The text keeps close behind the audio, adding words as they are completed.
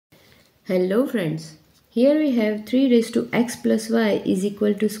Hello friends, here we have 3 raised to x plus y is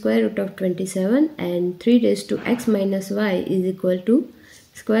equal to square root of 27 and 3 raised to x minus y is equal to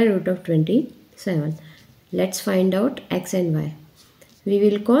square root of 27. Let's find out x and y. We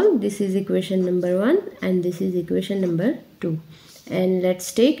will call this is equation number 1 and this is equation number 2. And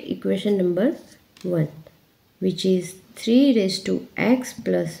let's take equation number 1, which is 3 raised to x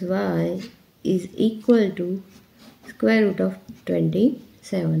plus y is equal to square root of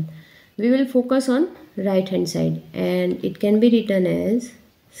 27. We will focus on right hand side and it can be written as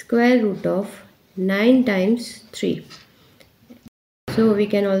square root of 9 times 3. So we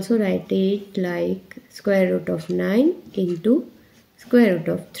can also write it like square root of 9 into square root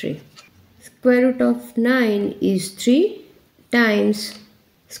of 3. Square root of 9 is 3 times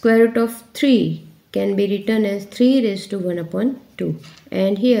square root of 3 can be written as 3 raised to 1 upon 2.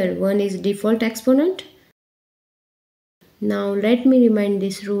 And here 1 is default exponent. Now let me remind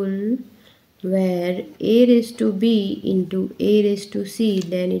this rule where a raised to b into a raised to c,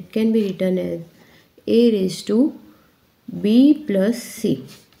 then it can be written as a raised to b plus c.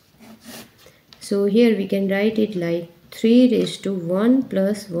 So here we can write it like 3 raised to 1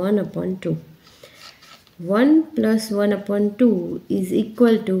 plus 1 upon 2. 1 plus 1 upon 2 is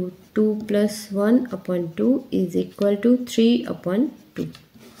equal to 2 plus 1 upon 2 is equal to 3 upon 2.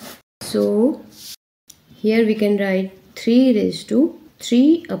 So here we can write 3 raised to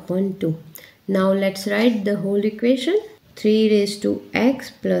 3 upon 2. Now let's write the whole equation. 3 raised to x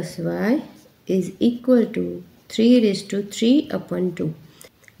plus y is equal to 3 raised to 3 upon 2.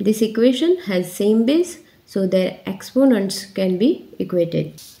 This equation has same base, so their exponents can be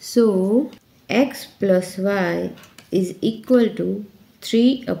equated. So x plus y is equal to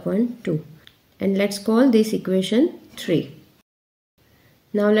 3 upon 2. And let's call this equation 3.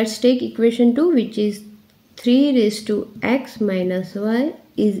 Now let's take equation 2, which is 3 raised to x minus y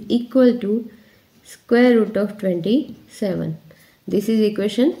is equal to square root of 27. This is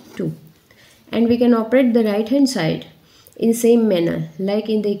equation 2. And we can operate the right hand side in same manner like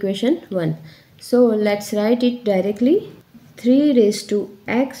in the equation 1. So let's write it directly. 3 raised to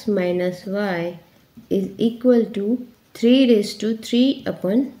x minus y is equal to 3 raised to 3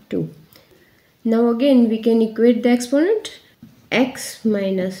 upon 2. Now again we can equate the exponent. X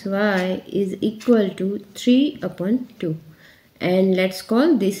minus y is equal to 3 upon 2. And let's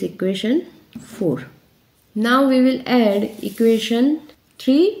call this equation 4. Now we will add equation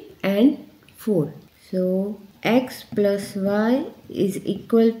 3 and 4. So x plus y is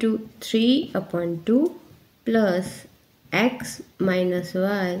equal to 3 upon 2 plus x minus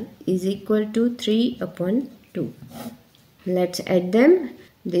y is equal to 3 upon 2. Let's add them.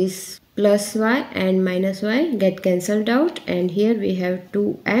 This plus y and minus y get cancelled out, and here we have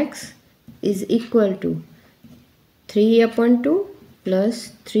 2x is equal to 3 upon 2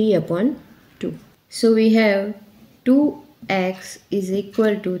 plus 3 upon 2. So we have 2x is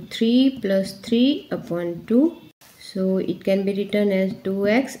equal to 3 plus 3 upon 2. So it can be written as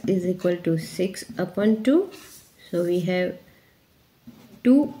 2x is equal to 6 upon 2. So we have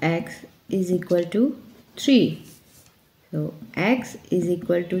 2x is equal to 3. So x is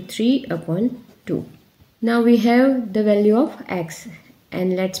equal to 3 upon 2. Now we have the value of x,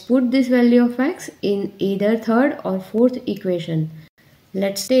 and let's put this value of x in either third or fourth equation.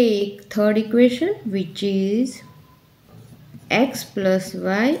 Let's take third equation, which is x plus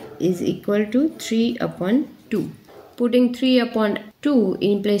y is equal to 3 upon 2. Putting 3 upon 2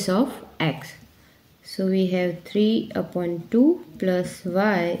 in place of x. So we have 3 upon 2 plus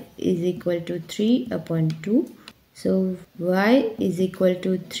y is equal to 3 upon 2. So y is equal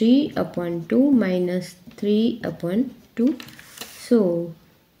to 3 upon 2 minus 3 upon 2. So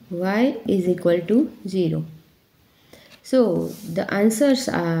y is equal to 0. So the answers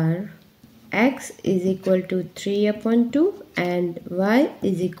are x is equal to 3 upon 2 and y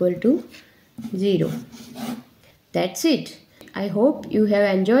is equal to 0. That's it. I hope you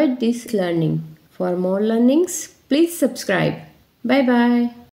have enjoyed this learning. For more learnings, please subscribe. Bye bye.